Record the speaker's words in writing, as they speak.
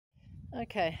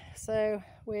Okay, so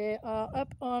we are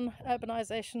up on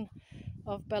urbanisation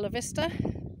of Bella Vista,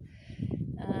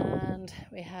 and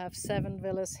we have 7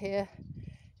 villas here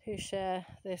who share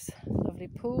this lovely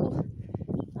pool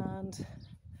and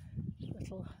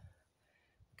little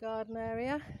garden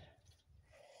area.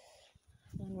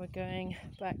 And we're going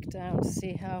back down to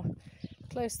see how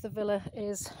close the villa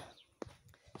is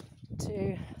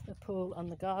to the pool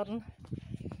and the garden.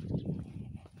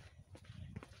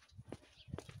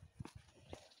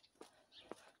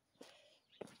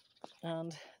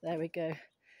 And there we go,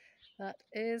 that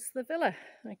is the villa.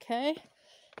 Okay,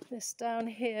 this down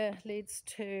here leads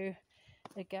to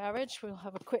a garage. We'll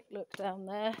have a quick look down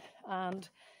there, and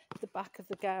the back of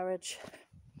the garage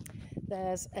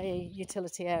there's a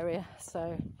utility area,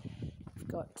 so you've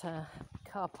got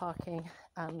car parking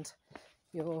and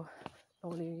all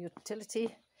your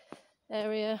utility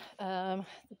area. The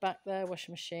back there,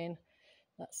 washing machine,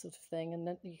 that sort of thing. And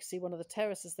then you can see one of the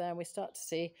terraces there, and we start to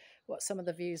see what some of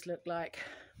the views look like.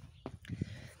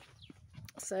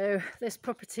 So this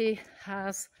property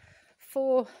has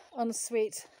 4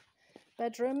 ensuite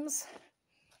bedrooms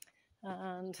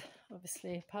and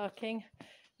obviously parking.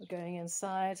 We're going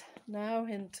inside now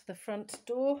into the front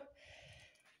door.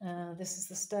 This is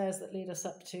the stairs that lead us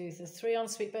up to the 3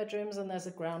 ensuite bedrooms, and there's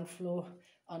a ground floor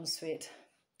ensuite.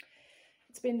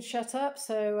 It's been shut up,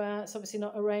 so it's obviously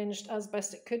not arranged as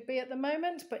best it could be at the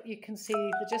moment, but you can see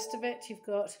the gist of it. You've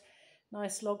got a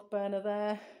nice log burner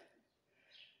there,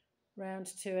 round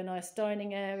to a nice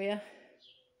dining area,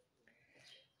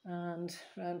 and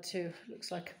round to,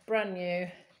 looks like a brand new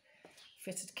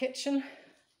fitted kitchen.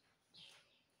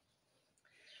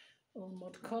 All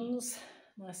mod cons,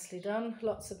 nicely done,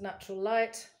 lots of natural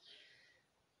light.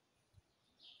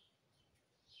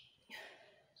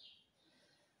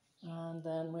 And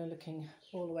then we're looking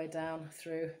all the way down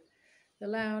through the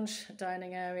lounge,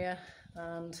 dining area,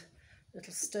 and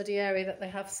little study area that they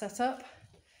have set up.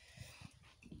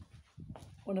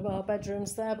 One of our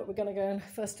bedrooms there, but we're going to go and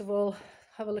first of all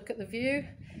have a look at the view.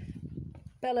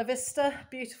 Bella Vista,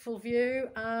 beautiful view,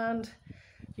 and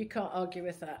you can't argue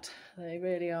with that. They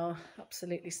really are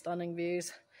absolutely stunning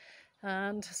views,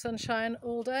 and sunshine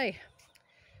all day.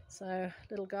 So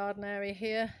little garden area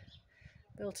here,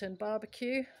 built-in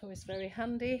barbecue, always very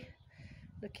handy.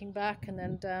 Looking back and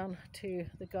then down to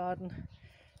the garden,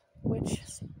 which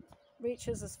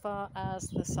reaches as far as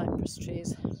the cypress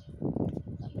trees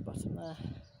at the bottom there.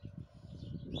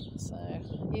 So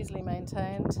easily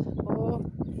maintained, or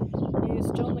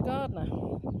use John the gardener.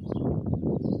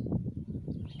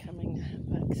 Coming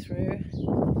back through,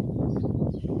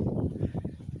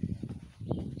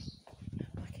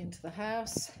 back into the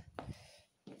house.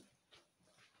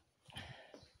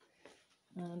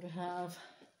 And we have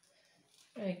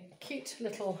a cute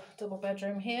little double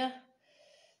bedroom here.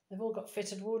 They've all got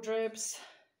fitted wardrobes,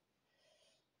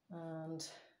 and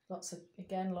lots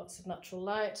of natural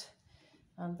light.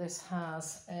 And this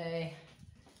has a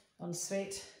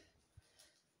ensuite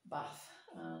bath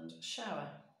and shower.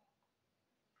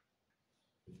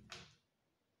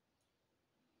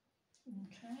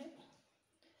 Okay.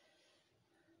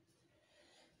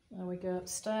 Now we go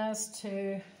upstairs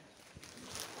to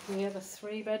the other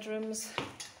 3 bedrooms.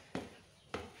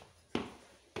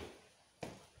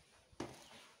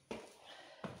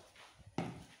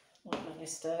 Not many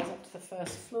stairs up to the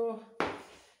first floor.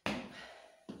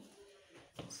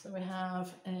 So we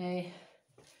have a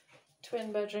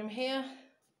twin bedroom here.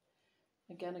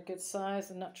 Again, a good size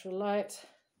and natural light.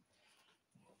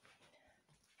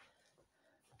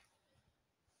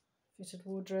 Fitted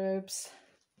wardrobes,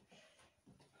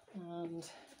 and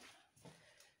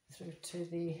through to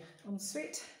the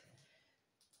ensuite,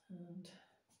 and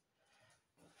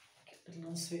a little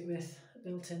ensuite with a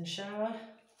built-in shower.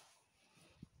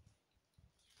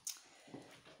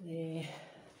 The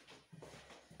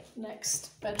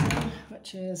next bedroom,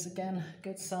 which is again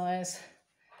good size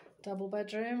double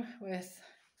bedroom with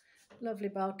lovely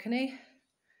balcony,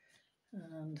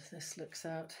 and this looks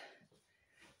out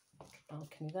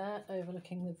balcony there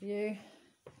overlooking the view,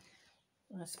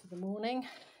 nice for the morning.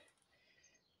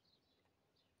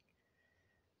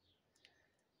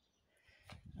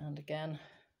 And again,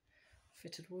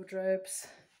 fitted wardrobes,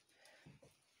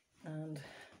 and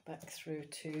back through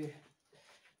to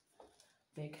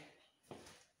big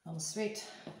ensuite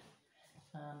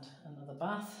and another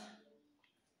bath.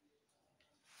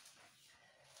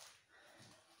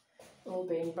 All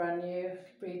being brand new,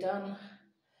 redone,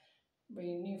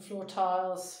 new floor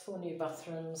tiles, 4 new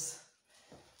bathrooms,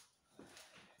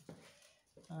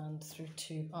 and through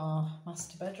to our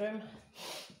master bedroom,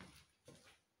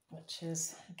 which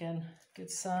is again good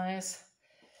size,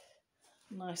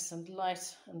 Nice and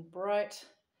light and bright.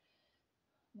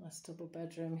 Nice double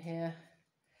bedroom here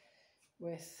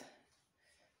with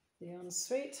the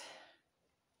ensuite.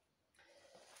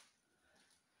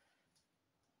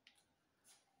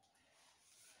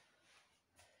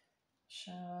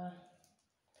 Shower.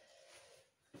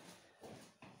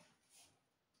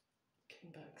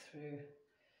 Looking back through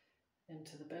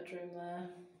into the bedroom there.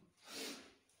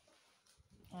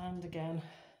 And again,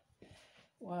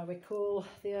 why we call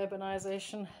the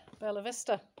urbanisation Bella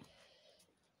Vista.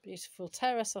 Beautiful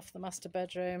terrace off the master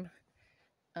bedroom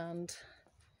and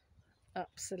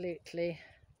absolutely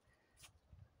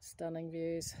stunning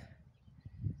views.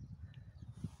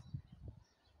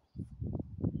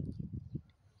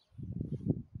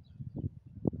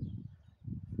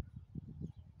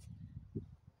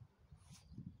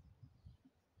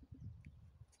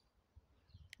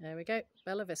 There we go,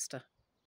 Bella Vista.